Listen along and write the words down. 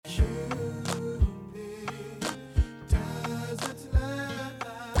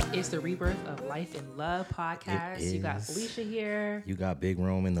It's the Rebirth of Life and Love podcast. You got Felicia here. You got Big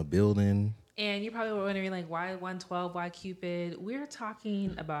Rome in the building. And you're probably wondering, like, why 112? Why Cupid? We're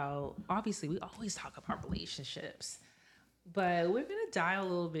talking about, obviously, we always talk about relationships. But we're going to dive a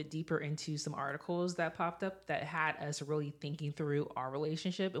little bit deeper into some articles that popped up that had us really thinking through our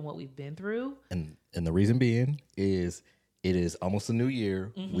relationship and what we've been through. And the reason being is it is almost a new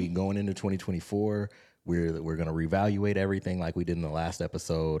year. Mm-hmm. We going into 2024. We're going to reevaluate everything like we did in the last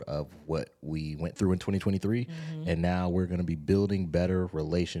episode of what we went through in 2023. Mm-hmm. And now we're going to be building better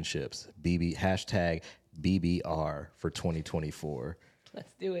relationships. Hashtag BBR for 2024.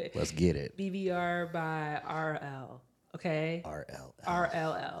 Let's do it. Let's get it. BBR by RL. Okay?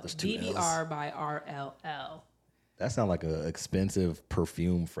 RLL. BBR by RLL. That sounds like an expensive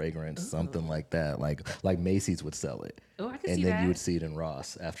perfume fragrance, something like that. Like Macy's would sell it. Oh, I can see that. And then you would see it in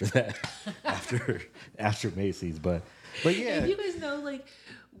Ross after that, after Macy's. But yeah. And you guys know, like,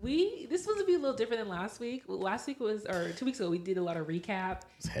 this was to be a little different than last week. Last week or 2 weeks ago, we did a lot of recap.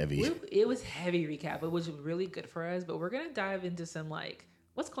 It's heavy. It was heavy recap. It was really good for us. But we're going to dive into some, like,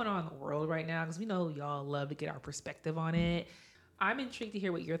 what's going on in the world right now, because we know y'all love to get our perspective on it. I'm intrigued to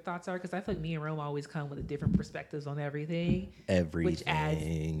hear what your thoughts are, because I feel like me and Rome always come with a different perspectives on everything. Which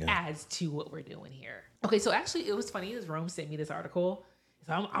adds to what we're doing here. Okay, so actually it was funny, as Rome sent me this article.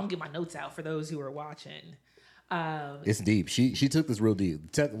 So I'm gonna get my notes out for those who are watching. It's deep. She took this real deep.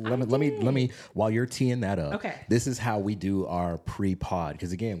 Let me while you're teeing that up. Okay. This is how we do our pre-pod,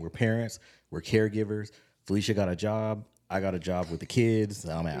 because again, we're parents, we're caregivers. Felicia got a job. I got a job with the kids.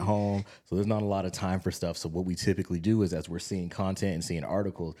 I'm at home. So there's not a lot of time for stuff. So what we typically do is, as we're seeing content and seeing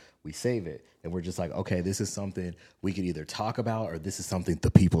articles, we save it. And we're just like, okay, this is something we could either talk about, or this is something the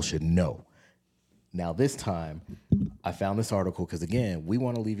people should know. Now, this time, I found this article because, again, we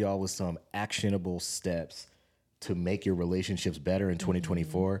want to leave y'all with some actionable steps to make your relationships better in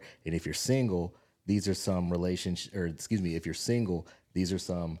 2024. Mm-hmm. And if you're single, if you're single, these are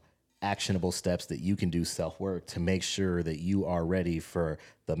some actionable steps that you can do self-work to make sure that you are ready for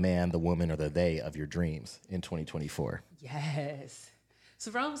the man, the woman, or the they of your dreams in 2024. Yes. So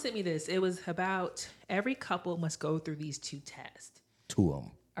Rome sent me this. It was about every couple must go through these 2 tests. 2 of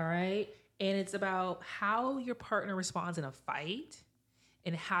them. All right. And it's about how your partner responds in a fight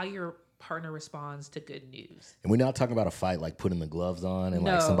and how your partner responds to good news. And we're not talking about a fight like putting the gloves on and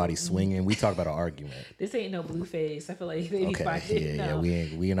like somebody swinging. We talk about an argument. This ain't no Blueface. I feel like they be fighting. Yeah.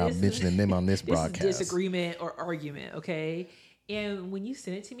 We're not mentioning them on this broadcast. This is disagreement or argument, okay? And when you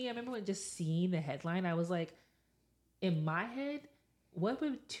sent it to me, I remember just seeing the headline. I was like, in my head, what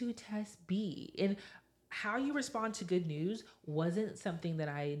would 2 tests be? And how you respond to good news wasn't something that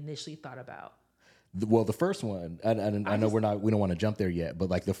I initially thought about. Well, the first one, I know we don't want to jump there yet, but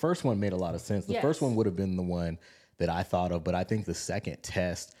like the first one made a lot of sense. The first one would have been the one that I thought of, but I think the second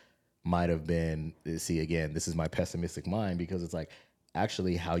test might have been, see, again, this is my pessimistic mind, because it's like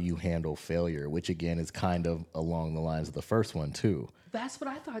actually how you handle failure, which again is kind of along the lines of the first one too. That's what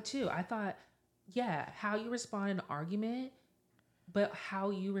I thought too. I thought, how you respond in an argument, but how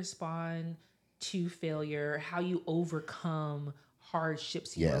you respond to failure, how you overcome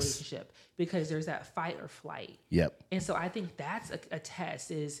hardships in your relationship, because there's that fight or flight. Yep. And so I think that's a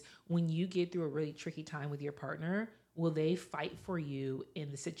test, is when you get through a really tricky time with your partner, will they fight for you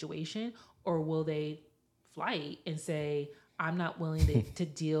in the situation, or will they flight and say, I'm not willing to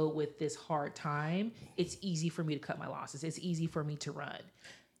deal with this hard time. It's easy for me to cut my losses. It's easy for me to run.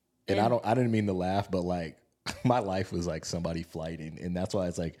 And I didn't mean to laugh, but like my life was like somebody flighting. And that's why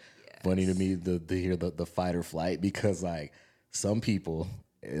it's like funny to me to hear the fight or flight, because like some people,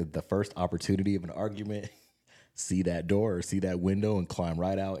 the first opportunity of an argument, see that door or see that window and climb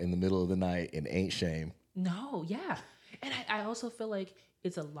right out in the middle of the night, and ain't shame. No, yeah. And I also feel like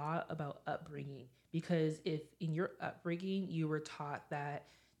it's a lot about upbringing, because if in your upbringing you were taught that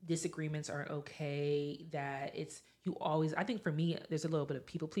disagreements aren't okay, that I think for me, there's a little bit of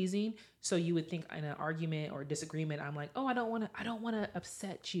people pleasing. So you would think in an argument or disagreement, I'm like, oh, I don't want to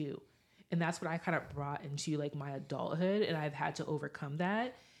upset you. And that's what I kind of brought into like my adulthood, and I've had to overcome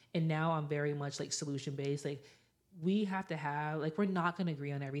that. And now I'm very much like solution based. Like, we have to have, like, we're not going to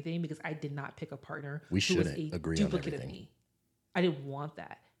agree on everything, because I did not pick a partner who was a duplicate of me. I didn't want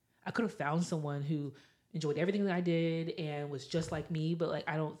that. I could have found someone who enjoyed everything that I did and was just like me, but like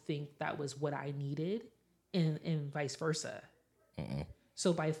I don't think that was what I needed, and vice versa. Mm-mm.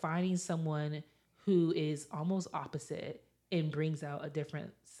 So by finding someone who is almost opposite and brings out a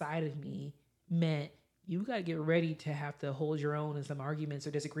different side of me, meant you got to get ready to have to hold your own in some arguments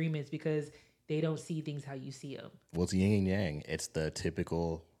or disagreements, because they don't see things how you see them. Well, it's yin and yang. It's the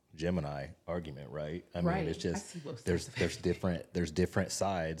typical Gemini argument, right? I mean, Right. it's I just see both sides of there's different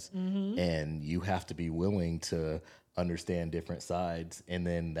sides, and you have to be willing to understand different sides. And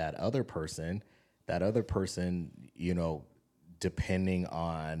then that other person, you know, depending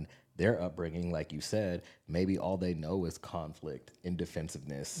on their upbringing, like you said, maybe all they know is conflict and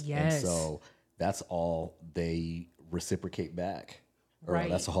defensiveness, and Yes. so that's all they reciprocate back, or Right.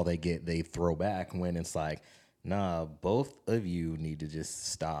 that's all they throw back, when it's like, nah, both of you need to just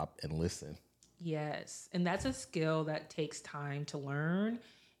stop and listen. Yes. And that's a skill that takes time to learn.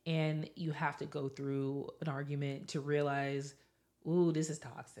 And you have to go through an argument to realize, ooh, this is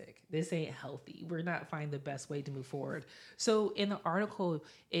toxic. This ain't healthy. We're not finding the best way to move forward. So in the article,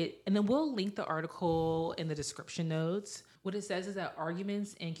 and then we'll link the article in the description notes. What it says is that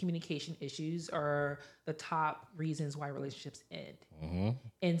arguments and communication issues are the top reasons why relationships end.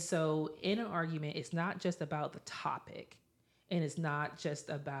 And so in an argument, it's not just about the topic, and it's not just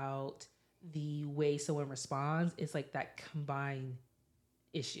about the way someone responds. It's like that combined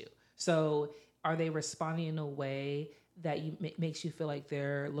issue. So are they responding in a way that makes you feel like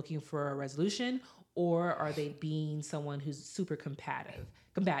they're looking for a resolution, or are they being someone who's super combative?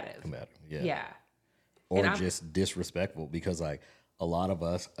 Yeah. Yeah. Or just disrespectful, because like a lot of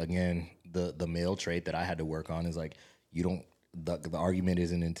us, again, the male trait that I had to work on is like, you don't, the argument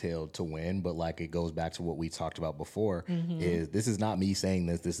isn't entailed to win, but like it goes back to what we talked about before. Is this is not me saying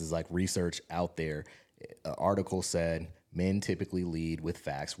this is like research out there. An article said men typically lead with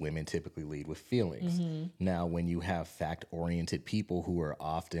facts, women typically lead with feelings. Now, when you have fact-oriented people who are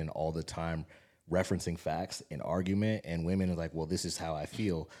often all the time referencing facts in argument, and women are like, well, this is how I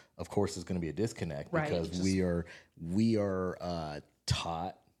feel, of course there's going to be a disconnect, Right. because we are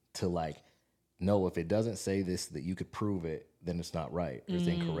taught to like, no, if it doesn't say this that you could prove it, then it's not right, or it's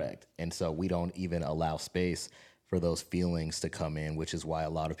incorrect. And so we don't even allow space for those feelings to come in, which is why a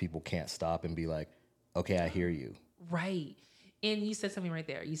lot of people can't stop and be like, okay, I hear you. Right. And you said something right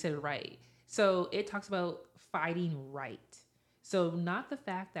there. You said right. So it talks about fighting right. So not the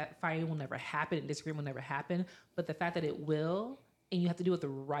fact that fighting will never happen and disagreement will never happen, but the fact that it will, and you have to do it the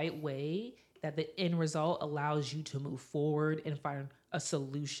right way, that the end result allows you to move forward and find a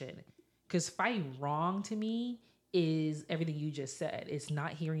solution. Because fighting wrong to me is everything you just said. It's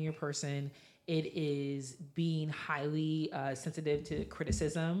not hearing your person. It is being highly sensitive to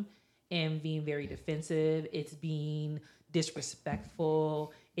criticism and being very defensive. It's being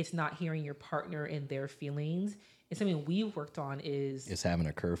disrespectful. It's not hearing your partner and their feelings. And something we've worked on is It's having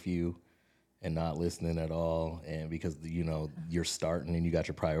a curfew and not listening at all. And because, you know, you're starting and you got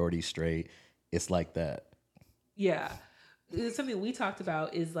your priorities straight, it's like that. yeah. It's something we talked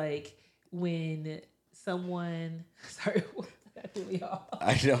about is like when someone sorry, that threw me off.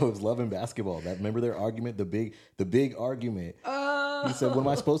 I know, it was Love and Basketball. That, remember their argument, the big argument. He said, what am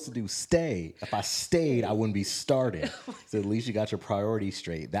I supposed to do? Stay. If I stayed, I wouldn't be starting. So at least you got your priorities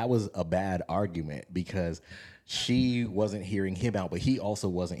straight. That was a bad argument because she wasn't hearing him out, but he also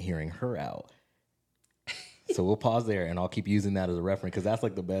wasn't hearing her out. So we'll pause there, and I'll keep using that as a reference because that's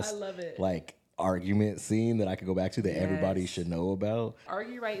like the best I love it. like argument scene that I could go back to that everybody should know about.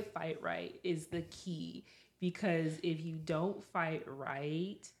 Argue right, fight right is the key, because if you don't fight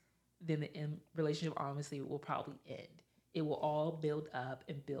right, then the relationship honestly will probably end. It will all build up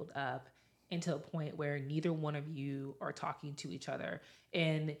until a point where neither one of you are talking to each other.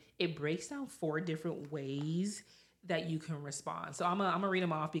 And it breaks down 4 different ways that you can respond. So I'm gonna read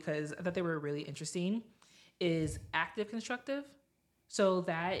them off because I thought they were really interesting. Is active constructive. So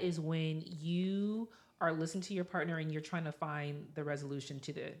that is when you are listening to your partner and you're trying to find the resolution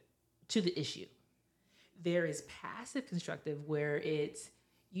to the issue. There is passive constructive, where it's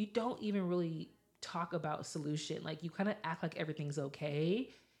you don't even really talk about solution. Like you kind of act like everything's okay.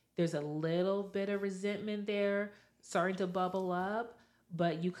 There's a little bit of resentment there starting to bubble up,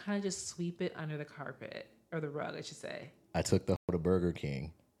 but you kind of just sweep it under the carpet, or the rug, I should say. I took the to Burger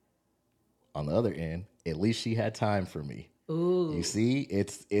King. On the other end, at least she had time for me. Ooh. You see,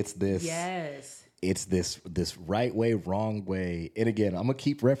 it's this. Yes. It's this right way, wrong way. And again, I'm gonna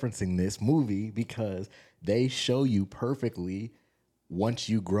keep referencing this movie because they show you perfectly once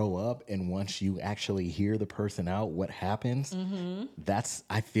you grow up and once you actually hear the person out, what happens. That's,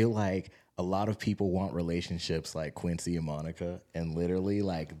 I feel like a lot of people want relationships like Quincy and Monica, and literally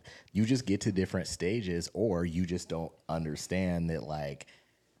like you just get to different stages, or you just don't understand that like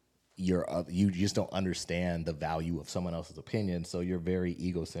you just don't understand the value of someone else's opinion. So you're very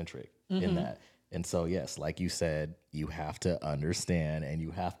egocentric in that. And so, yes, like you said, you have to understand and you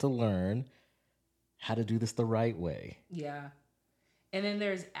have to learn how to do this the right way. Yeah. And then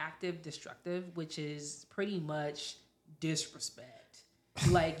there's active destructive, which is pretty much disrespect.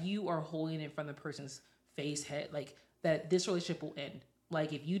 Like you are holding it from the person's face head, like that this relationship will end.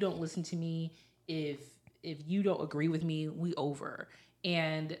 Like if you don't listen to me, if you don't agree with me, we over.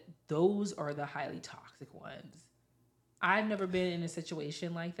 And those are the highly toxic ones. I've never been in a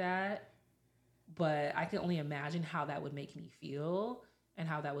situation like that, but I can only imagine how that would make me feel and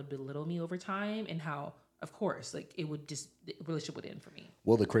how that would belittle me over time and how of course like it would just the relationship would end for me.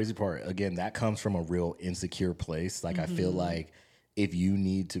 Well, the crazy part, again, that comes from a real insecure place. Like, I feel like if you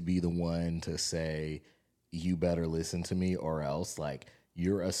need to be the one to say, you better listen to me or else, like,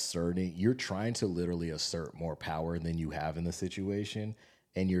 you're trying to literally assert more power than you have in the situation.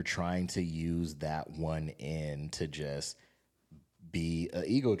 And you're trying to use that one end to just be an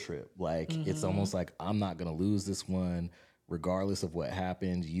ego trip. Like, it's almost like, I'm not going to lose this one, regardless of what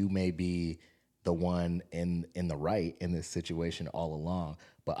happens. You may be the one in the right in this situation all along,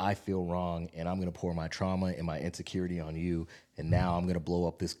 but I feel wrong, and I'm going to pour my trauma and my insecurity on you, and now I'm going to blow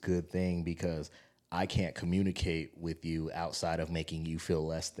up this good thing because I can't communicate with you outside of making you feel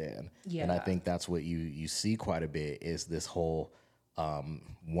less than. Yeah. And I think that's what you see quite a bit is this whole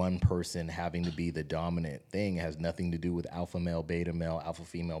one person having to be the dominant thing. It has nothing to do with alpha male, alpha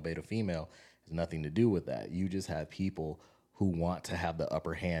female, beta female. It has nothing to do with that. You just have people who want to have the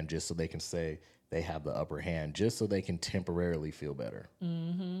upper hand just so they can say they have the upper hand, just so they can temporarily feel better.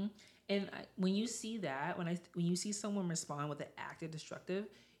 Mm-hmm. And when you see that, when you see someone respond with an active destructive,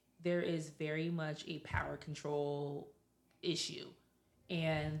 there is very much a power control issue.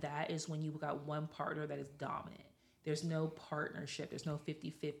 And that is when you got one partner that is dominant. There's no partnership. There's no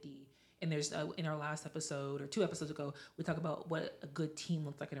 50-50. And there's in our last episode or 2 episodes ago, we talk about what a good team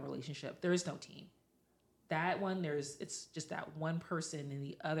looks like in a relationship. There is no team. That one, it's just that one person and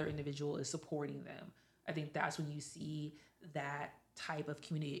the other individual is supporting them. I think that's when you see that type of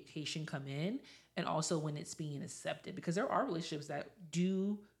communication come in, and also when it's being accepted, because there are relationships that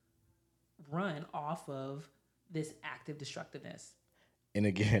do run off of this active destructiveness. And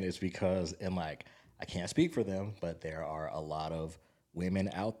again, it's because, and like, I can't speak for them, but there are a lot of women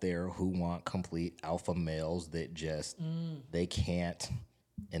out there who want complete alpha males that just, they can't.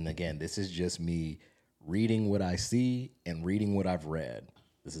 And again, this is just me reading what I see and reading what I've read.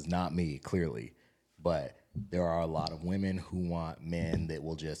 This is not me, clearly. But there are a lot of women who want men that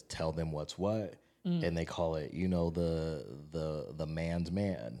will just tell them what's what. And they call it, the man's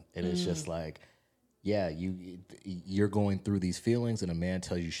man. And it's just like, yeah, you're going through these feelings and a man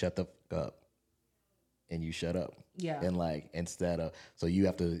tells you shut the fuck up. And you shut up. Yeah. And like, instead of, so you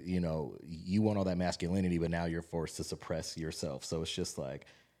have to, you want all that masculinity, but now you're forced to suppress yourself. So it's just like,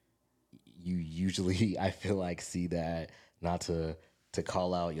 you usually, I feel like, see that, not to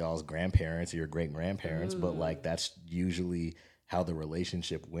call out y'all's grandparents or your great grandparents, but like that's usually how the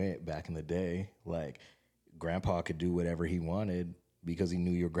relationship went back in the day. Like, grandpa could do whatever he wanted because he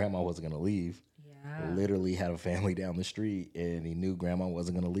knew your grandma wasn't going to leave. Yeah. Literally had a family down the street and he knew grandma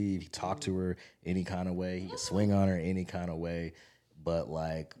wasn't going to leave. He talked to her any kind of way. He could swing on her any kind of way. But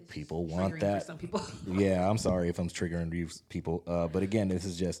like, people want that. For some people. Yeah, I'm sorry if I'm triggering you people. But again, this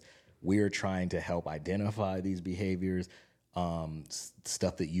is just, we're trying to help identify these behaviors,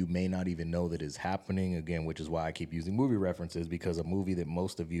 stuff that you may not even know that is happening, again, which is why I keep using movie references, because a movie that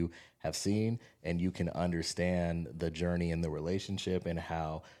most of you have seen, and you can understand the journey in the relationship and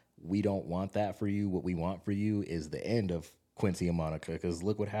how we don't want that for you. What we want for you is the end of Quincy and Monica, because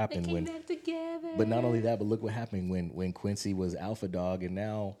look what happened they came back together. But not only that, but look what happened when Quincy was alpha dog and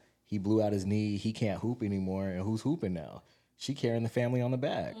now he blew out his knee. He can't hoop anymore. And who's hooping now? She carrying the family on the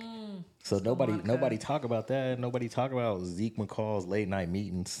back. So nobody talk about that. Nobody talk about Zeke McCall's late night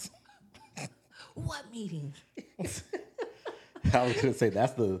meetings. What meeting? I was gonna say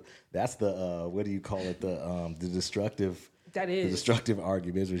that's the what do you call it, the destructive. That is the destructive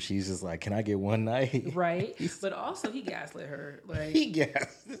arguments where she's just like, "Can I get one night?" Right, but also he gaslit her. Like, he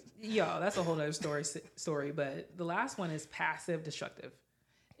gassed. Yo, that's a whole other story. But the last one is passive destructive,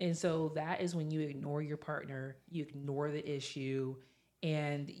 and so that is when you ignore your partner, you ignore the issue,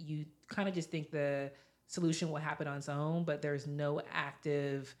 and you kind of just think the solution will happen on its own, but there's no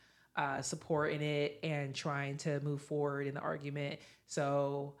active support in it and trying to move forward in the argument.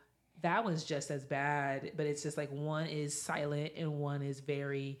 So that one's just as bad, but it's just like one is silent and one is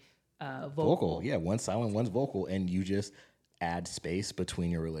very vocal. Yeah, one's silent, one's vocal, and you just add space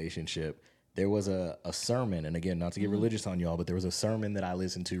between your relationship. There was a sermon, and again, not to get religious on y'all, but there was a sermon that I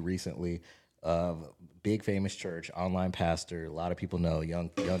listened to recently of big famous church, online pastor, a lot of people know, young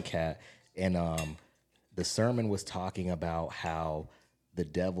cat, and the sermon was talking about how the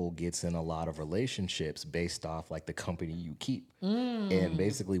devil gets in a lot of relationships based off like the company you keep. And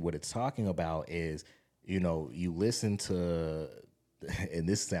basically what it's talking about is, you listen to and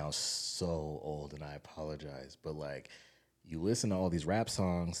this sounds so old, and I apologize, but like you listen to all these rap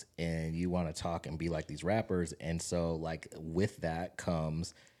songs and you want to talk and be like these rappers, and so like with that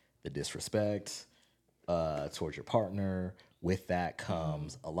comes the disrespect towards your partner. With that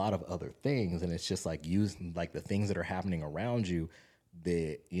comes a lot of other things, and it's just like using like the things that are happening around you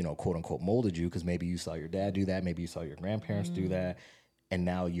that, you know, quote unquote molded you, because maybe you saw your dad do that, maybe you saw your grandparents do that, and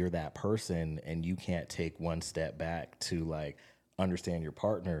now you're that person, and you can't take one step back to like understand your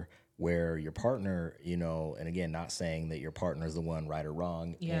partner, where your partner, you know, and again, not saying that your partner is the one right or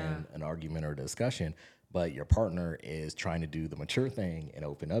wrong in an argument or discussion, but your partner is trying to do the mature thing and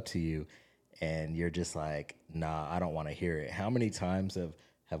open up to you, and you're just like, nah, I don't want to hear it. How many times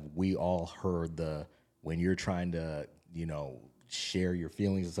have we all heard the, when you're trying to, you know, share your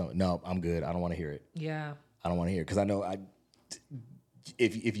feelings or something, no, I'm good, I don't want to hear it. Yeah. I don't want to hear it, because I know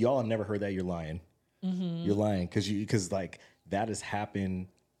if y'all have never heard that, you're lying. You're lying, because like that has happened,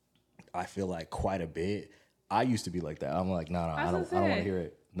 I feel like, quite a bit. I used to be like that. I'm like, no, I don't want to hear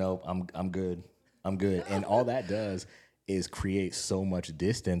it. No, I'm good. I'm good. And all that does is create so much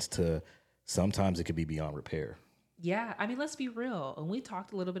distance to, sometimes it could be beyond repair. Yeah. I mean, let's be real. And we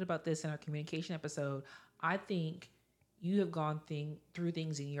talked a little bit about this in our communication episode. I think you have gone through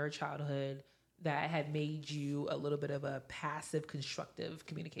things in your childhood that had made you a little bit of a passive constructive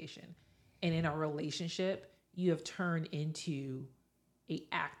communication. And in our relationship, you have turned into a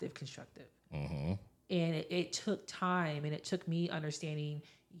active constructive. And it took time, and it took me understanding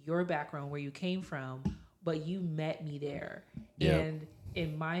your background, where you came from, but you met me there. Yep. And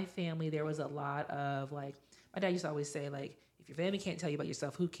in my family, there was a lot of like, my dad used to always say, like, if your family can't tell you about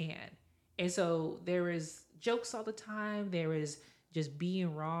yourself, who can? And so there was jokes all the time. There is just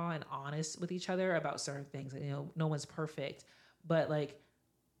being raw and honest with each other about certain things. You know, no one's perfect, but like,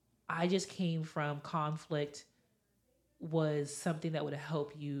 I just came from conflict was something that would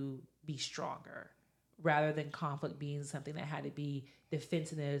help you be stronger, rather than conflict being something that had to be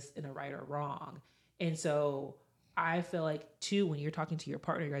defensiveness in a right or wrong. And so I feel like too, when you're talking to your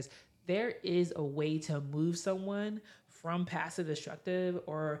partner, guys, there is a way to move someone from passive destructive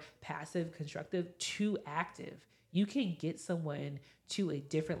or passive constructive to active. You can get someone to a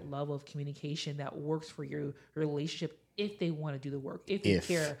different level of communication that works for your relationship, if they want to do the work, if they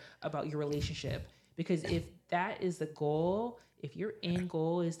care about your relationship. Because if that is the goal, if your end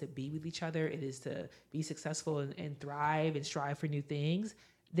goal is to be with each other, it is to be successful and thrive and strive for new things,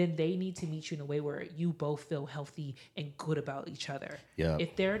 then they need to meet you in a way where you both feel healthy and good about each other. Yeah.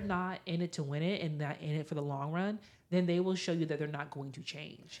 If they're not in it to win it and not in it for the long run, then they will show you that they're not going to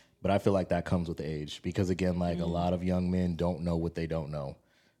change. But I feel like that comes with age, because again, like a lot of young men don't know what they don't know.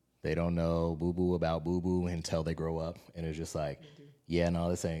 They don't know boo-boo about boo-boo until they grow up. And it's just like, yeah, no,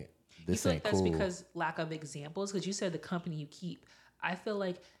 this ain't like that's cool. because lack of examples, because you said the company you keep. I feel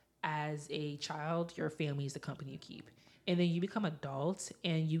like as a child, your family is the company you keep. And then you become adults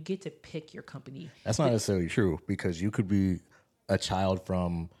and you get to pick your company. That's not necessarily true, because you could be a child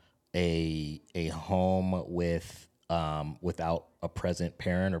from a home with without a present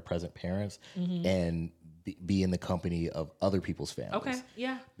parent or present parents, and be in the company of other people's families. Okay,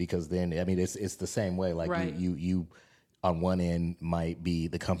 yeah. Because then, I mean, it's the same way. Like right. you on one end might be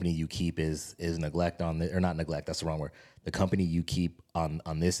the company you keep is neglect on the, or not neglect, that's the wrong word. The company you keep on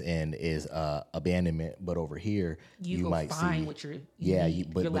this end is abandonment, but over here you might see what you're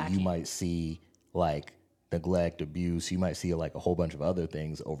but you might see like neglect, abuse. You might see like a whole bunch of other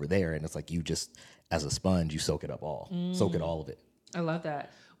things over there, and it's like you just, as a sponge, you soak it up all, soak it all of it. I love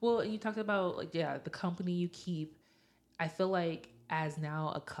that. Well, you talked about like, yeah, the company you keep. I feel like as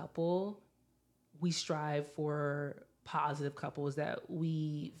now a couple, we strive for positive couples that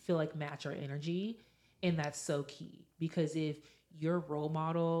we feel like match our energy. And that's so key, because if your role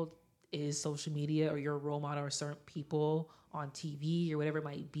model is social media, or your role model are certain people on TV or whatever it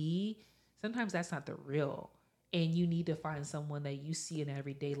might be, sometimes that's not the real. And you need to find someone that you see in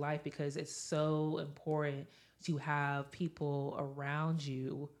everyday life, because it's so important to have people around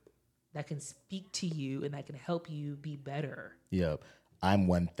you that can speak to you and that can help you be better. Yep. I'm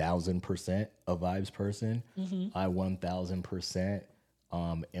 1000% a vibes person. I 1000%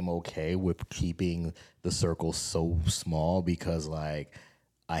 am okay with keeping the circle so small, because like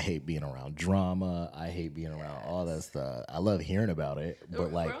I hate being around drama. I hate being around all that stuff. I love hearing about it,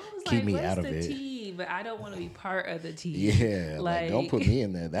 but like keep me out of it. Team, but I don't want to be part of the team. Yeah, like don't put me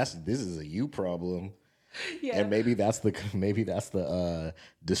in there. This is a you problem. Yeah. And maybe that's the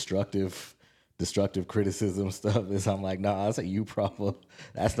destructive criticism stuff, is I'm like, nah, that's a you problem.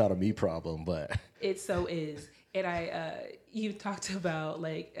 That's not a me problem, but it so is. And you talked about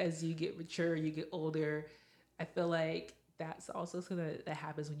like, as you get mature, you get older, I feel like that's also something that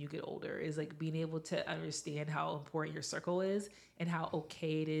happens when you get older, is like being able to understand how important your circle is and how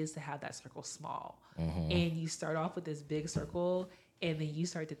okay it is to have that circle small. And you start off with this big circle, and then you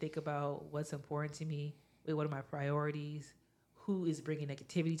start to think about what's important to me. Wait, what are my priorities? Who is bringing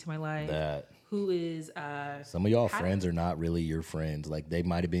negativity to my life? That Who is some of y'all friends are not really your friends. Like they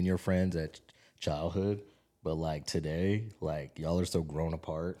might have been your friends at childhood, but like today, like y'all are so grown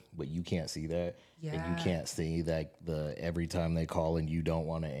apart, but you can't see that. And you Yeah. can't see that the every time they call and you don't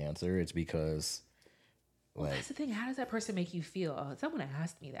want to answer, it's because like That's the thing. How does that person make you feel? Someone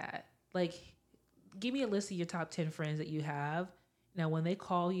asked me that. Like, give me a list of your top 10 friends that you have. Now, when they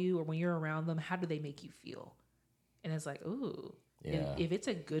call you or when you're around them, how do they make you feel? And it's like, ooh, Yeah. if it's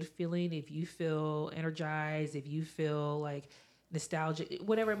a good feeling, if you feel energized, if you feel like nostalgic,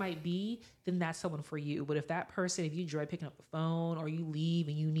 whatever it might be, then that's someone for you. But if that person, if you dread picking up the phone or you leave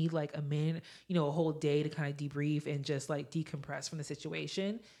and you need like a minute, a whole day to kind of debrief and just like decompress from the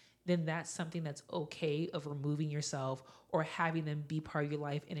situation, then that's something that's okay of removing yourself or having them be part of your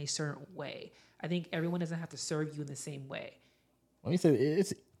life in a certain way. I think everyone doesn't have to serve you in the same way. let me say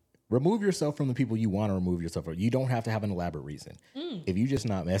it's remove yourself from the people you want to remove yourself from. You don't have to have an elaborate reason. If you just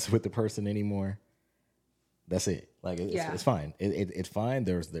not messing with the person anymore, that's it. Like it's fine. It's fine.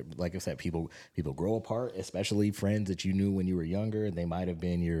 Like I said, people grow apart, especially friends that you knew when you were younger. They might have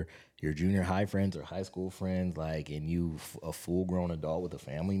been your junior high friends or high school friends. Like, and you a full grown adult with a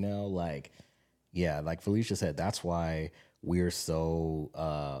family now. Like, yeah, like Felicia said, that's why we're so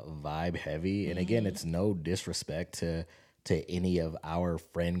vibe heavy. And again, it's no disrespect to any of our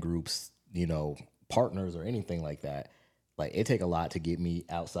friend groups, partners or anything like that. Like it take a lot to get me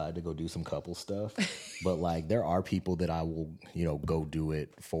outside to go do some couple stuff, but like there are people that I will, go do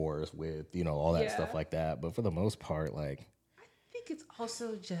it for with, all that stuff like that. But for the most part, like I think it's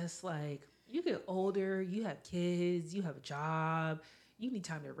also just like you get older, you have kids, you have a job, you need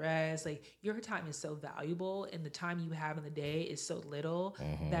time to rest. Like your time is so valuable, and the time you have in the day is so little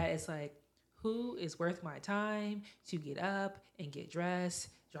that it's like, who is worth my time to get up and get dressed,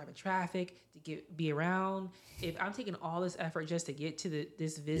 driving traffic to be around? If I'm taking all this effort just to get to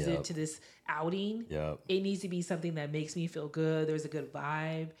this visit, to this outing, it needs to be something that makes me feel good. There's a good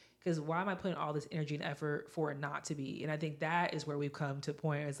vibe. Because why am I putting all this energy and effort for it not to be? And I think that is where we've come to a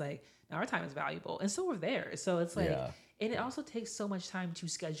point where it's like, now our time is valuable, and so are theirs. So it's like, and it also takes so much time to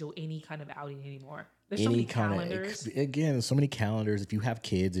schedule any kind of outing anymore. There's so many calendars. Again, so many calendars. If you have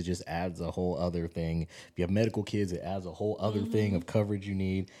kids, it just adds a whole other thing. If you have medical kids, it adds a whole other thing of coverage you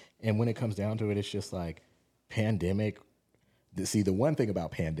need. And when it comes down to it, it's just like pandemic. See, the one thing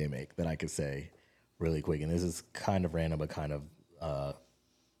about pandemic that I could say really quick, and this is kind of random, but kind of,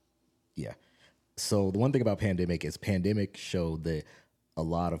 yeah. So the one thing about pandemic is pandemic showed that a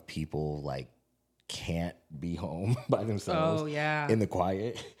lot of people like can't be home by themselves in the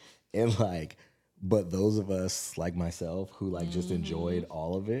quiet. And like, but those of us like myself who like just enjoyed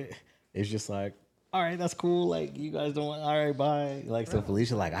all of it, it's just like, all right, that's cool. Like you guys don't want, all right, bye. Like, so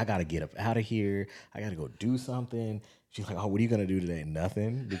Felicia, like, I got to get up out of here. I got to go do something. She's like, oh, what are you going to do today?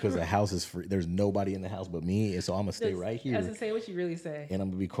 Nothing, because the house is free. There's nobody in the house but me. And so I'm going to stay right here. As to say what you really say. And I'm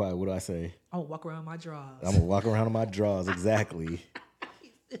going to be quiet. What do I say? I'm going to walk around my drawers. I'm going to walk around in my drawers. Exactly.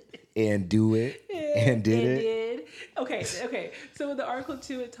 And do it. And did it. Okay. So in the article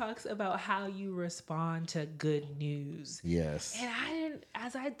too, it talks about how you respond to good news. Yes. And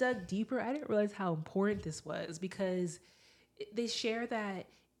as I dug deeper, I didn't realize how important this was, because they share that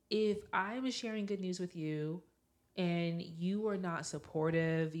if I'm sharing good news with you and you are not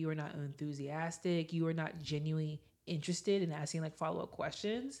supportive, you are not enthusiastic, you are not genuinely interested in asking like follow-up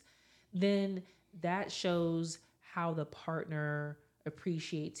questions, then that shows how the partner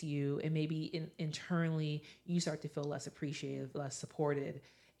appreciates you, and maybe internally you start to feel less appreciated, less supported,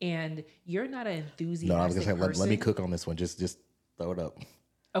 and you're not an enthusiastic No, I was gonna say, person. let me cook on this one. Just throw it up.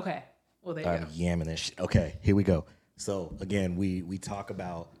 Okay. Well, there you go. Yamming this shit. Okay, here we go. So again, we talk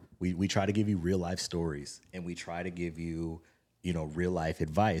about we try to give you real life stories, and we try to give you real life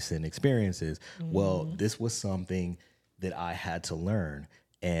advice and experiences. Well, this was something that I had to learn,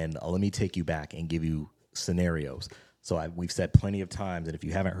 and let me take you back and give you scenarios. So we've said plenty of times, and if you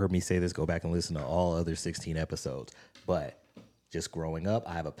haven't heard me say this, go back and listen to all other 16 episodes. But just growing up,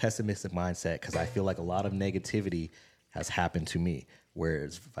 I have a pessimistic mindset because I feel like a lot of negativity has happened to me,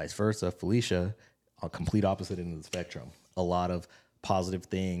 whereas vice versa, Felicia, a complete opposite end of the spectrum. A lot of positive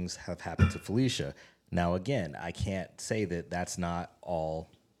things have happened to Felicia. Now, again, I can't say that that's not all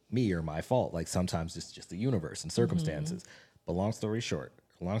me or my fault. Like sometimes it's just the universe and circumstances. But long story short,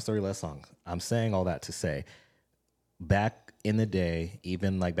 long story less long, I'm saying all that to say, back in the day,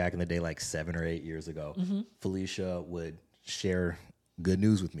 even like back in the day, like 7 or 8 years ago, Felicia would share good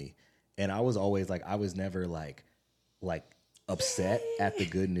news with me. And I was always like, I was never like upset at the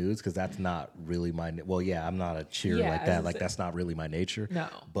good news, because that's not really my, well, yeah, I'm not a cheer like that. Like, that's not really my nature. No.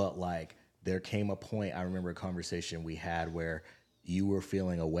 But like, there came a point, I remember a conversation we had where you were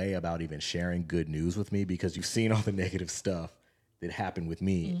feeling a way about even sharing good news with me, because you've seen all the negative stuff that happened with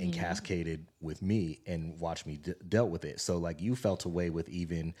me and cascaded with me and watched me dealt with it. So like, you felt a way with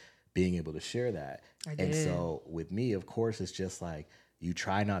even being able to share that. I did. And so with me, of course, it's just like, you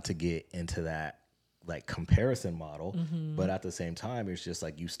try not to get into that like comparison model, but at the same time, it's just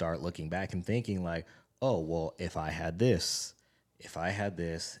like, you start looking back and thinking like, oh, well, if I had this, and if I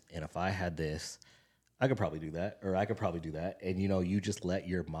had this, I could probably do that, or I could probably do that. And, you know, you just let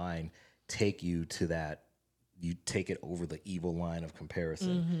your mind take you to that. You take it over the evil line of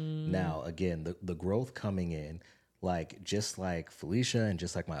comparison. Now, again, the growth coming in, like, just like Felicia and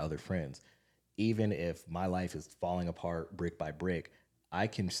just like my other friends, even if my life is falling apart brick by brick, I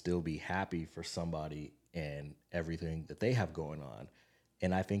can still be happy for somebody and everything that they have going on.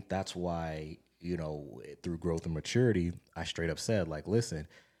 And I think that's why, you know, through growth and maturity, I straight up said, like, listen,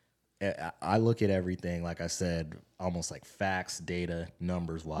 I look at everything, like I said, almost like facts, data,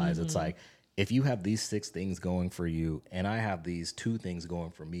 numbers wise. It's like, if you have these 6 things going for you and I have these 2 things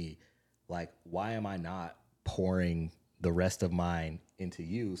going for me, like, why am I not pouring the rest of mine into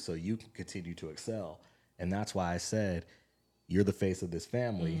you so you can continue to excel? And that's why I said, you're the face of this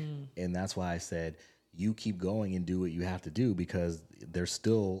family. And that's why I said, you keep going and do what you have to do, because there's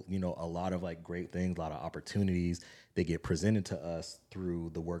still, you know, a lot of like great things, a lot of opportunities that get presented to us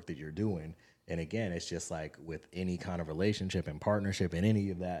through the work that you're doing. And again, it's just like with any kind of relationship and partnership and any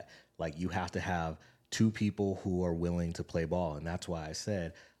of that, like, you have to have 2 people who are willing to play ball. And that's why I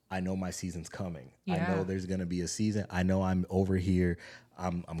said, I know my season's coming. I know there's going to be a season. I know I'm over here.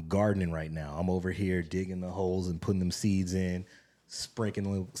 I'm gardening right now. I'm over here digging the holes and putting them seeds in,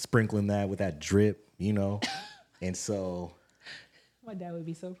 sprinkling that with that drip, you know? And so My dad would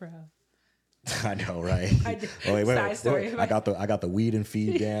be so proud. I know, right? Wait. I got the weed and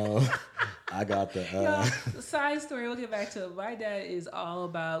feed down. I got the side story. We'll get back to it. My dad is all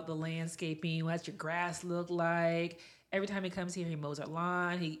about the landscaping. What's your grass look like? Every time he comes here, he mows our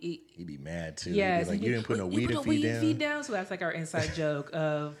lawn. He'd be mad too. Yeah, He'd be like, you didn't put no weed and feed down. So that's like our inside joke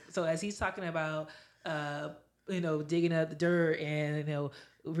of. So as he's talking about, you know, digging up the dirt and, you know,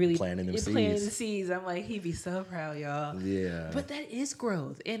 really planting the seeds, I'm like, he'd be so proud, y'all. Yeah. But that is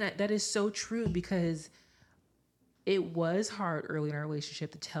growth, and that is so true, because it was hard early in our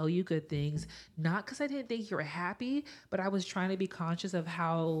relationship to tell you good things, not because I didn't think you were happy, but I was trying to be conscious of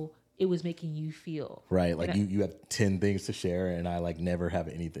how it was making you feel. Right. Like, you have 10 things to share, and I like never have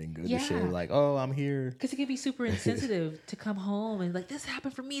anything good to share. Like, oh, I'm here. Because it can be super insensitive to come home and like, this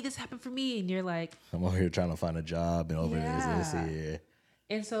happened for me. And you're like, I'm over here trying to find a job and over this. Yeah.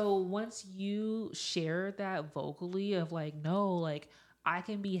 And so once you share that vocally of like, no, like, I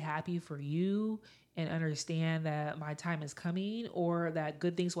can be happy for you and understand that my time is coming, or that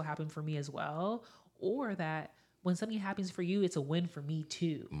good things will happen for me as well, or that when something happens for you, it's a win for me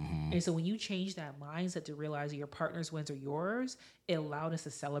too. And so when you change that mindset to realize your partner's wins are yours, it allowed us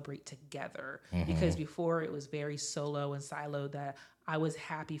to celebrate together. Because before it was very solo and siloed, that I was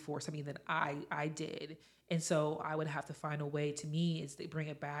happy for something that I did. And so I would have to find a way, to me, is to bring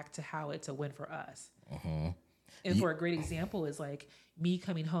it back to how it's a win for us. And for a great example is like me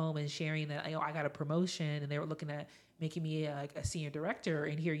coming home and sharing that, you know, I got a promotion and they were looking at making me a senior director,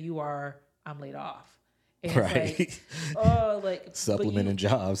 and here you are, I'm laid off. And right. Like, oh, like supplementing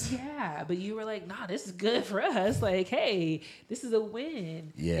jobs. Yeah, but you were like, nah, this is good for us. Like, hey, this is a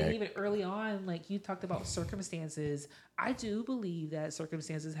win. Yeah. And even early on, like you talked about circumstances. I do believe that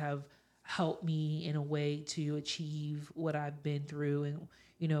circumstances have helped me in a way to achieve what I've been through and,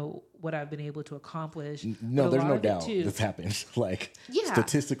 you know, what I've been able to accomplish. No, there's no doubt this happens. Like,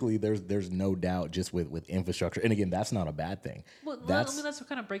 statistically, there's no doubt just with infrastructure. And again, that's not a bad thing. Well, let's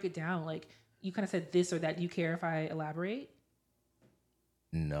kind of break it down. Like, you kind of said this or that. Do you care if I elaborate?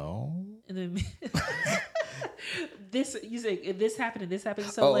 No. And then you say this happened and this happened.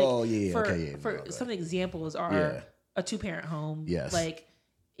 So for some examples are a 2-parent home. Yes. Like,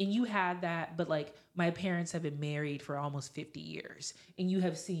 and you had that, but like my parents have been married for almost 50 years and you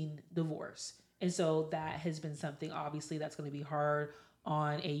have seen divorce. And so that has been something obviously that's going to be hard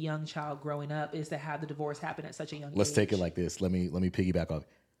on a young child growing up, is to have the divorce happen at such a young age. Let's take it like this. Let me piggyback off.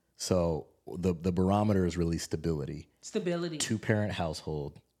 So the barometer is really stability. 2-parent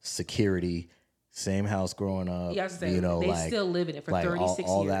household, security, same house growing up. Yeah, I was saying, they still live in it for 36 years.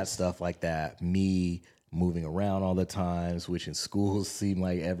 All that stuff like that. Me moving around all the time, switching schools seemed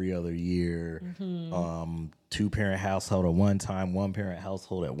like every other year. Two-parent household at one time, one-parent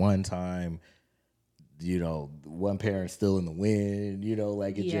household at one time. One parent still in the wind.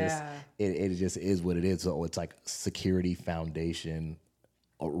 Like it just is what it is. So it's like security foundation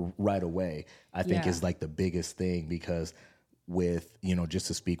right away. I think is like the biggest thing, because with just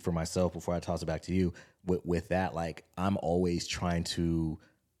to speak for myself before I toss it back to you, with that, like I'm always trying to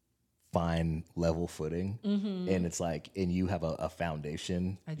find level footing, and it's like, and you have a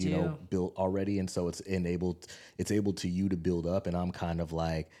foundation built already, and so it's able to you to build up, and I'm kind of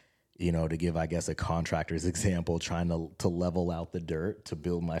like, to give, I guess, a contractor's example, trying to level out the dirt to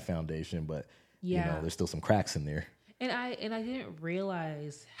build my foundation, but there's still some cracks in there. And I didn't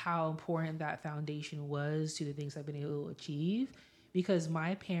realize how important that foundation was to the things I've been able to achieve, because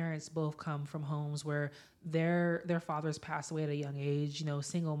my parents both come from homes where their fathers passed away at a young age,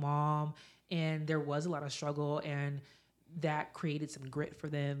 single mom, and there was a lot of struggle, and that created some grit for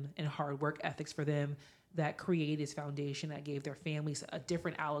them and hard work ethics for them that created this foundation that gave their families a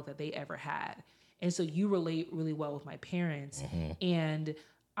different outlook that they ever had. And so you relate really well with my parents, and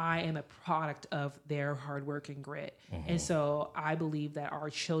I am a product of their hard work and grit. And so I believe that our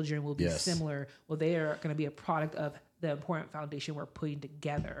children will be similar. Well, they are going to be a product of the important foundation we're putting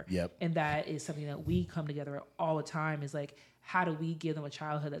together. And that is something that we come together all the time, is like, how do we give them a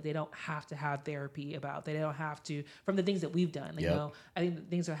childhood that they don't have to have therapy about? They don't have to, from the things that we've done. I think that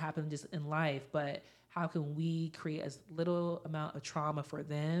things are happening just in life, but how can we create as little amount of trauma for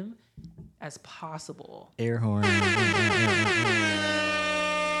them as possible? Air horn.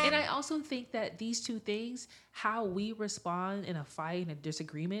 And I also think that these two things, how we respond in a fight and a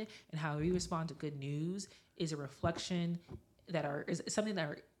disagreement, and how we respond to good news, is a reflection is something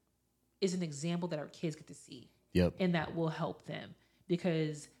that is an example that our kids get to see. And that will help them,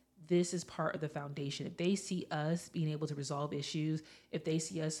 because this is part of the foundation. If they see us being able to resolve issues, if they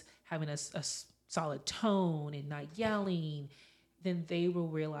see us having a solid tone and not yelling, then they will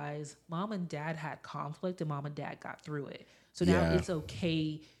realize mom and dad had conflict and mom and dad got through it. So now it's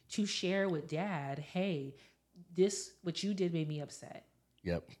okay to share with dad, hey, what you did made me upset.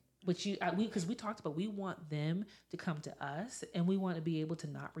 Because we talked about, we want them to come to us, and we want to be able to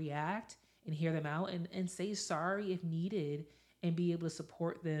not react and hear them out and say sorry if needed, and be able to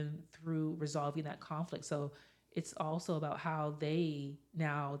support them through resolving that conflict. So it's also about how they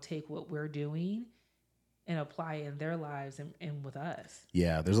now take what we're doing and apply it in their lives and with us.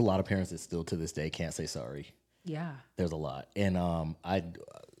 Yeah, there's a lot of parents that still to this day can't say sorry. Yeah. There's a lot. And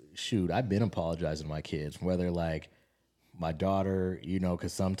I've been apologizing to my kids, whether like my daughter,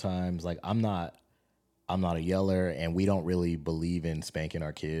 because sometimes like I'm not a yeller, and we don't really believe in spanking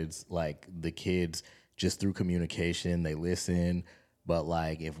our kids. Like the kids, just through communication, they listen. But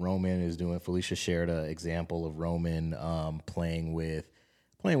like if Roman is Felicia shared an example of Roman playing with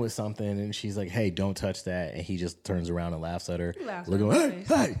something, and she's like, "Hey, don't touch that," and he just turns around and laughs at her, looking,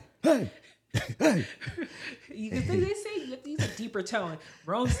 hey. Because they say you have to use a deeper tone.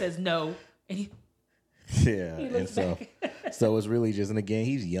 Rome says no, and he and so it's really just, and again,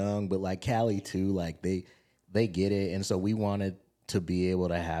 he's young, but like Callie too, like they get it, and so we wanted to be able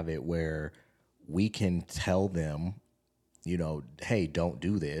to have it where we can tell them, hey, don't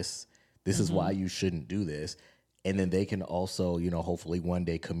do this. This is why you shouldn't do this, and then they can also, hopefully one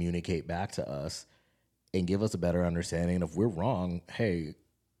day communicate back to us and give us a better understanding. If we're wrong, hey,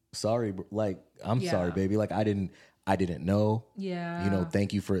 sorry, like I'm sorry, baby. Like I didn't know. Yeah.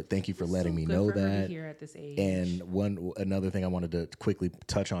 Thank you for letting me know that. Here at this age. And another thing I wanted to quickly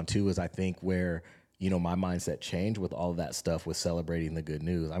touch on too is I think where, my mindset changed with all of that stuff with celebrating the good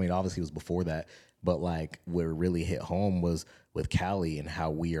news. I mean, obviously it was before that, but like where it really hit home was with Callie and how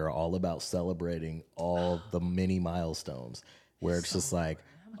we are all about celebrating all the mini milestones, where it's just like,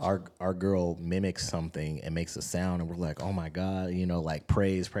 our girl mimics something and makes a sound, and we're like, oh my God, like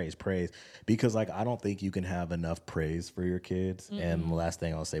praise, because like I don't think you can have enough praise for your kids. Mm-hmm. And the last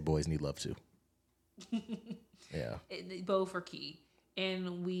thing I'll say, boys need love too. Yeah, both are key.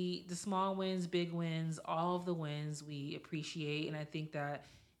 And the small wins, big wins, all of the wins we appreciate. And I think that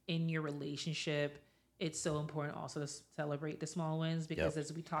in your relationship, it's so important also to celebrate the small wins, because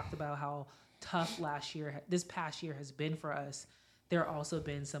as we talked about how tough this past year has been for us, there have also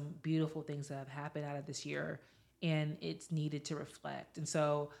been some beautiful things that have happened out of this year, and it's needed to reflect. And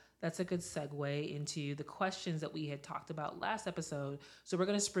so that's a good segue into the questions that we had talked about last episode. So we're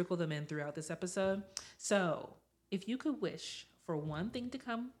going to sprinkle them in throughout this episode. So if you could wish for one thing to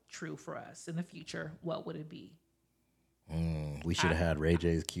come true for us in the future, what would it be? We should have had Ray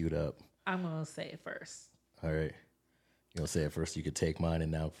J's queued up. I'm going to say it first. All right. You want to say it first? You could take mine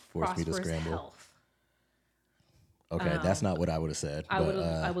and now force me to scramble. Health. Okay, that's not what I would have said. But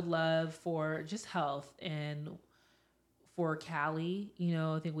I would love for just health and for Callie. You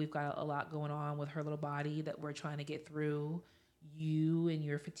know, I think we've got a lot going on with her little body that we're trying to get through. You and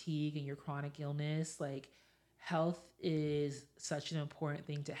your fatigue and your chronic illness, like health is such an important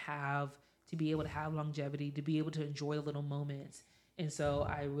thing to have, to be able to have longevity, to be able to enjoy the little moments. And so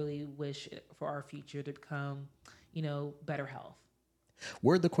I really wish for our future to become, better health.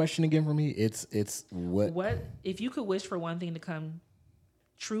 word the question again for me. It's what What if you could wish for one thing to come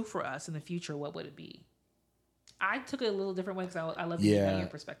true for us in the future? What would it be? I took it a little different way because I love to hear your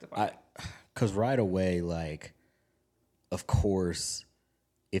perspective on it. Because right away, like, of course,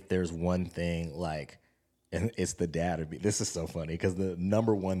 if there's one thing, like, and it's the dad of me. This is so funny because the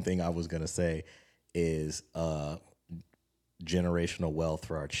number one thing I was gonna say is generational wealth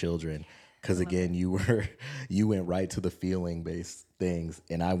for our children. Because again, you went right to the feeling based things,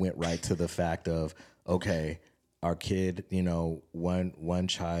 and I went right to the fact of, okay, our kid, one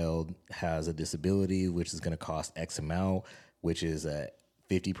child has a disability, which is going to cost X amount, which is a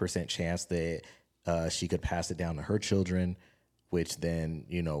 50% chance that she could pass it down to her children, which then,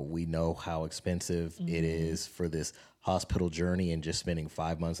 we know how expensive it is for this hospital journey and just spending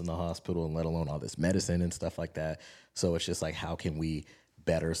 5 months in the hospital, and let alone all this medicine and stuff like that. So it's just like, how can we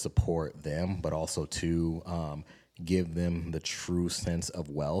better support them, but also to give them the true sense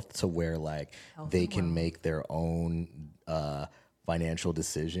of wealth to where like they can make their own financial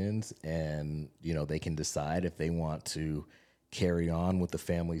decisions, and they can decide if they want to carry on with the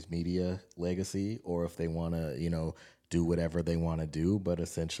family's media legacy or if they want to do whatever they want to do. But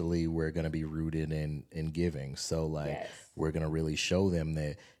essentially we're going to be rooted in giving. So like we're going to really show them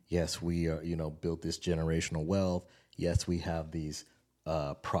that yes, we are built this generational wealth. Yes, we have these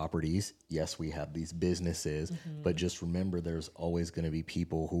properties. Yes, we have these businesses, but just remember there's always going to be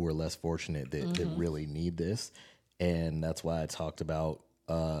people who are less fortunate that really need this. And that's why I talked about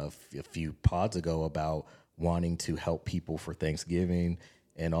a few pods ago about wanting to help people for Thanksgiving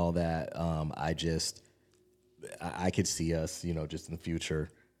and all that. I could see us, just in the future,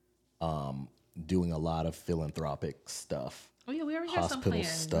 doing a lot of philanthropic stuff. Oh yeah, we already have some plans.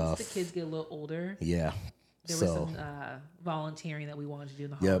 Stuff. Once the kids get a little older. Yeah. There was some volunteering that we wanted to do in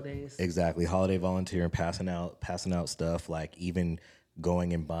the holidays. Exactly. Holiday volunteering, passing out stuff, like even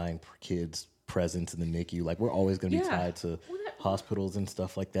going and buying kids presents in the NICU. Like we're always going to be tied to hospitals and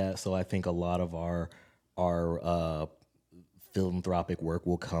stuff like that. So I think a lot of our philanthropic work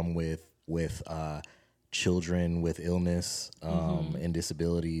will come with children with illness and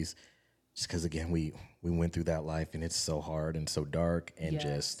disabilities. Just because again, we went through that life and it's so hard and so dark and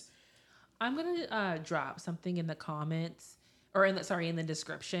just. I'm gonna drop something in the comments or in the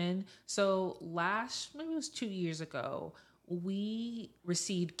description. So maybe it was 2 years ago, we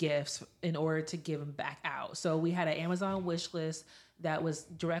received gifts in order to give them back out. So we had an Amazon wish list that was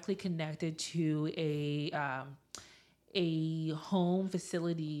directly connected to a home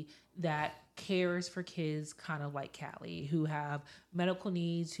facility that cares for kids kind of like Callie who have medical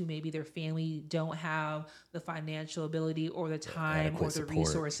needs, who maybe their family don't have the financial ability or the time or the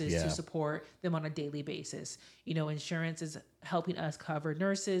resources to support them on a daily basis. Insurance is helping us cover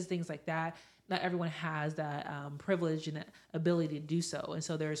nurses, things like that. Not everyone has that privilege and ability to do so. And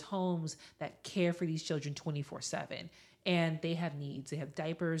so there's homes that care for these children 24/7. And they have needs. They have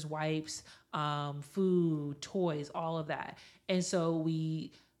diapers, wipes, food, toys, all of that. And so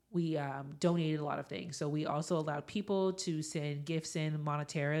we donated a lot of things. So we also allowed people to send gifts in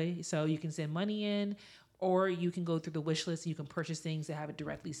monetary. So you can send money in, or you can go through the wish list and you can purchase things that have it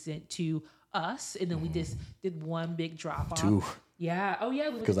directly sent to us. And then we just did one big drop off. Two. Yeah. Oh yeah.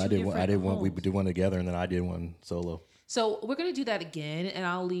 Because I did one. We did one together, and then I did one solo. So we're gonna do that again, and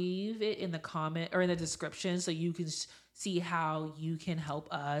I'll leave it in the comment or in the description so you can see how you can help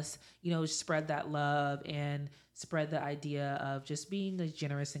us, spread that love and spread the idea of just being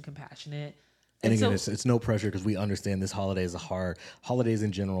generous and compassionate. And again, it's no pressure because we understand this holiday is holidays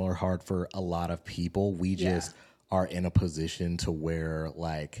in general are hard for a lot of people. We just are in a position to where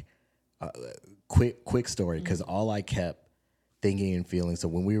like, quick story. Cause all I kept thinking and feeling. So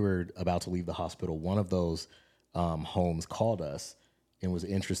when we were about to leave the hospital, one of those homes called us and was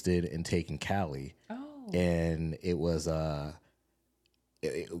interested in taking Callie. Oh. And it was, for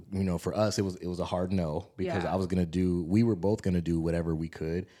us, it was a hard no because we were both going to do whatever we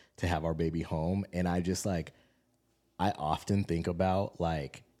could to have our baby home. And I just I often think about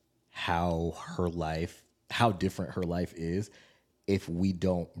like how different her life is if we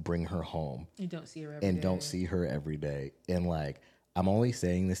don't bring her home. You don't see her don't see her every day. And like, I'm only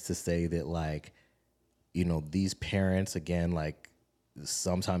saying this to say that like, these parents, again, like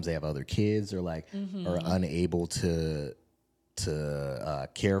sometimes they have other kids or like are unable to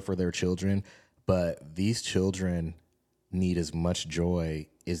care for their children, but these children need as much joy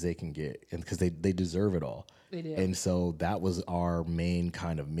as they can get, and because they deserve it all. They do. And so that was our main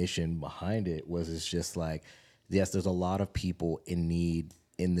kind of mission behind it. Was it's just like, yes, there's a lot of people in need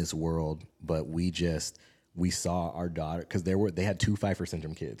in this world, but we saw our daughter, because they had 2 Pfeiffer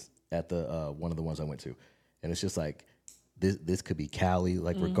syndrome kids at the one of the ones I went to, and it's just like this could be Callie.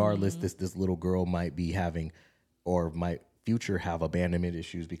 Like regardless, this little girl might be having, or might future have abandonment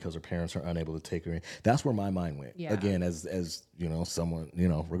issues because her parents are unable to take her in. That's where my mind went. Yeah. Again, as you know, someone, you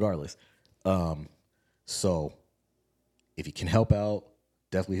know, regardless. So if you can help out,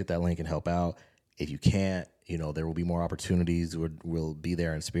 definitely hit that link and help out. If you can't, you know, there will be more opportunities. We'll be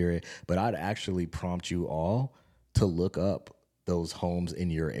there in spirit. But I'd actually prompt you all to look up those homes in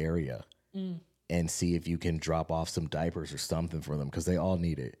your area and see if you can drop off some diapers or something for them, because they all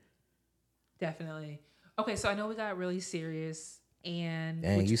need it. Definitely. Okay, so I know we got really serious, and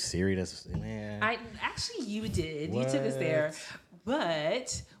Dang, you serious, man? You did. What? You took us there,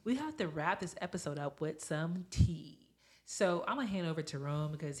 but we have to wrap this episode up with some tea. So I'm gonna hand over to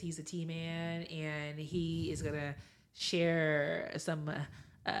Rome because he's a tea man, and he is gonna share some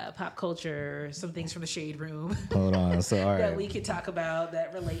pop culture, some things from the shade room. Hold on, so all right, that we could talk about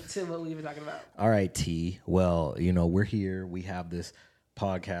that relate to what we've been talking about. All right, T. Well, you know, we're here. We have this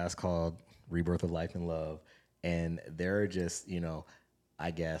podcast called Rebirth of Life and Love, and there are just, you know,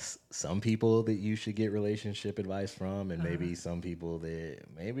 I guess some people that you should get relationship advice from, and maybe some people that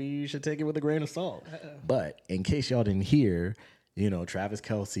maybe you should take it with a grain of salt. But in case y'all didn't hear, you know, Travis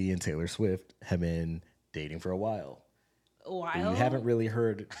Kelce and Taylor Swift have been dating for a while. A while? You haven't really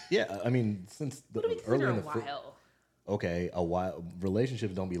heard. Yeah, I mean, since early in the while? Okay, a while.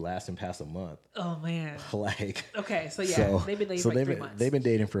 Relationships don't be lasting past a month. Oh man. Like, okay, so yeah, they've been dating for 3 months. They've been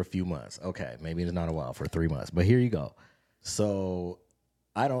dating for a few months. Okay, maybe it's not a while, for 3 months. But here you go. So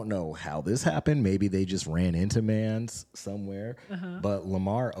I don't know how this happened. Maybe they just ran into mans somewhere. But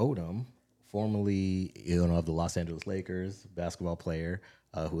Lamar Odom, formerly, you know, of the Los Angeles Lakers, basketball player,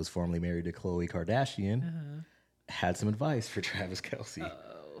 who was formerly married to Khloe Kardashian, had some advice for Travis Kelce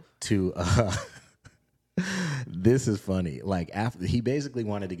to. This is funny. Like, after he basically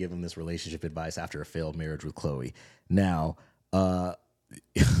wanted to give him this relationship advice after a failed marriage with Khloe. Now,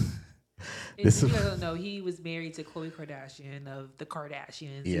 This if you don't know, he was married to Khloe Kardashian of the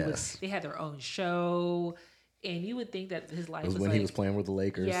Kardashians. Yes. They had their own show, and you would think that his life was when like, he was playing with the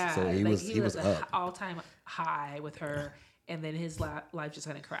Lakers. Yeah, so he was up. all-time high with her, and then his life just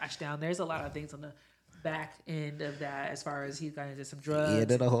kind of crashed down. There's a lot of things on the back end of that as far as he's gotten into some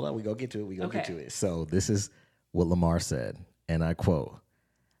drugs. Yeah, no, hold on. We go get to it. Get to it. So this is what Lamar said, and I quote,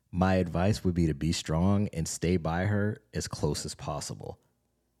 "My advice would be to be strong and stay by her as close as possible."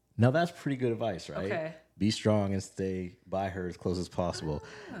 Now, that's pretty good advice, right? Okay. Be strong and stay by her as close as possible.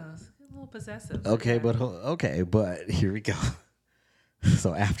 Oh, it's a little possessive. Okay, but here we go.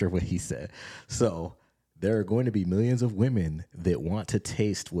 So after what he said. So there are going to be millions of women that want to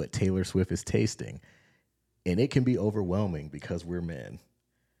taste what Taylor Swift is tasting. And it can be overwhelming because we're men.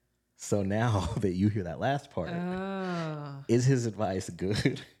 So now that you hear that last part, is his advice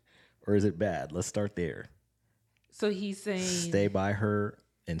good or is it bad? Let's start there. So he's saying stay by her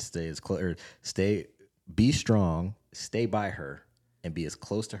and stay as close, or be strong, stay by her, and be as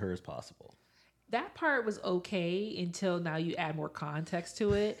close to her as possible. That part was okay until now you add more context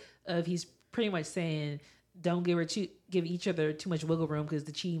to it. Of he's pretty much saying don't give each other too much wiggle room because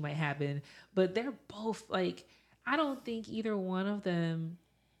the cheating might happen. But they're both like, I don't think either one of them.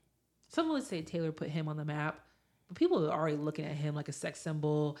 Someone would say Taylor put him on the map, but people are already looking at him like a sex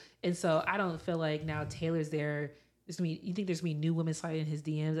symbol, and so I don't feel like now Taylor's there. You think there's gonna be new women sliding in his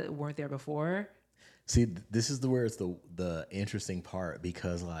DMs that weren't there before? See, this is where it's the interesting part,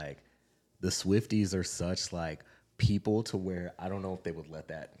 because like the Swifties are such like people to where I don't know if they would let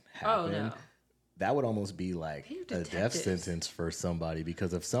that happen. Oh no. That would almost be like a death sentence for somebody,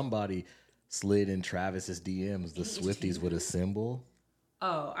 because if somebody slid in Travis's DMs, the Swifties would assemble.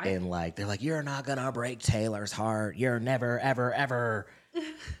 And like they're like, you're not gonna break Taylor's heart. You're never, ever, ever.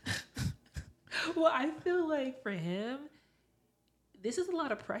 Well, I feel like for him, this is a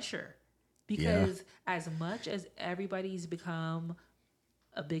lot of pressure, because as much as everybody's become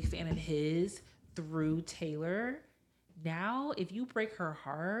a big fan of his through Taylor, now if you break her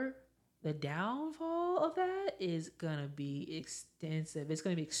heart, the downfall of that is gonna be extensive. It's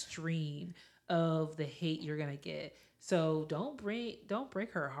gonna be extreme of the hate you're gonna get. So don't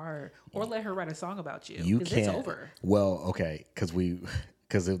break her heart or let her write a song about you. You can't. It's over. Well, okay, because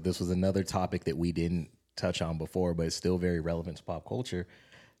this was another topic that we didn't touch on before, but it's still very relevant to pop culture.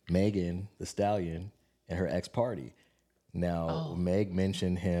 Megan Thee Stallion and her ex Party. Now, Meg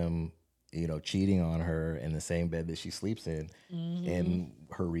mentioned him, cheating on her in the same bed that she sleeps in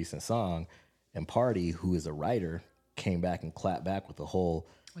her recent song. And Party, who is a writer, came back and clapped back with the whole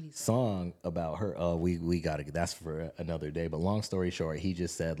song about her. Oh, we gotta get that's for another day. But long story short, he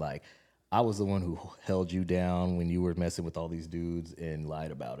just said like, I was the one who held you down when you were messing with all these dudes and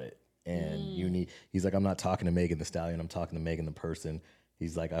lied about it. And he's like, I'm not talking to Megan Thee Stallion, I'm talking to Megan the person.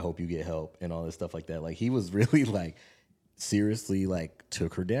 He's like, I hope you get help and all this stuff like that. Like he was really like seriously like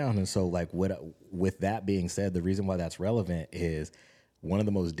took her down. And so like with that being said, the reason why that's relevant is one of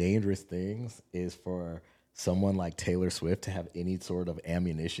the most dangerous things is for someone like Taylor Swift to have any sort of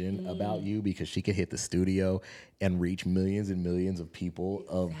ammunition about you, because she could hit the studio and reach millions and millions of people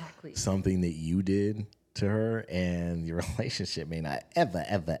of something that you did to her, and your relationship may not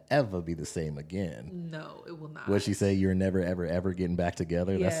ever be the same again. No, it will not. What she say? You're never ever getting back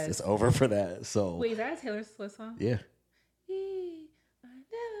together. Yes. It's over for that. So wait, is that a Taylor Swift song? Yeah.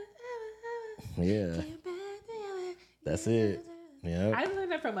 Yeah. That's it. Yeah. I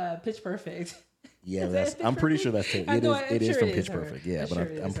learned that from Pitch Perfect. Yeah, I'm pretty sure that's Taylor. It is from Pitch Perfect. Yeah, but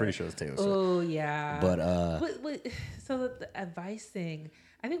I'm pretty sure it's Taylor Swift. Oh yeah. But so the advice thing,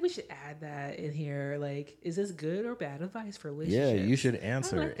 I think we should add that in here. Like, is this good or bad advice for relationships? Yeah, you should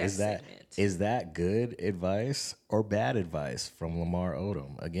answer. Is that good advice or bad advice from Lamar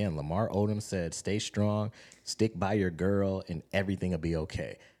Odom? Again, Lamar Odom said, "Stay strong, stick by your girl, and everything will be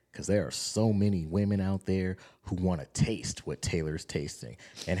okay." Because there are so many women out there who want to taste what Taylor's tasting.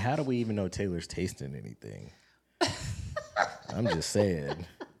 And how do we even know Taylor's tasting anything? I'm just saying.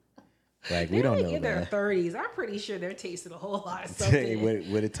 Like, we don't know in that. their 30s. I'm pretty sure they're tasting a whole lot of something.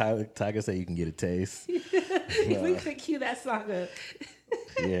 What did Tiger say? You can get a taste? We could cue that song up.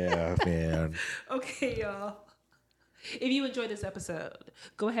 Yeah, man. Okay, y'all. If you enjoyed this episode,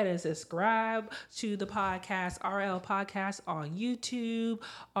 go ahead and subscribe to the podcast, RL Podcast on YouTube,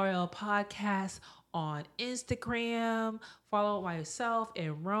 RL Podcast on Instagram. Follow myself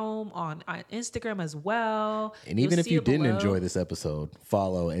and Rome on Instagram as well. And even if you didn't enjoy this episode,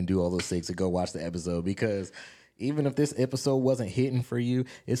 follow and do all those things and go watch the episode, because even if this episode wasn't hitting for you,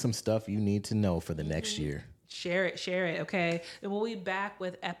 it's some stuff you need to know for the next year. Share it, okay? And we'll be back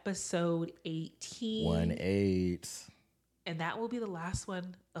with episode 18. 18. And that will be the last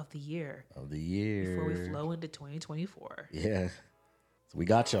one of the year. Before we flow into 2024. Yeah. So we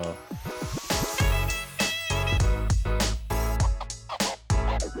got y'all.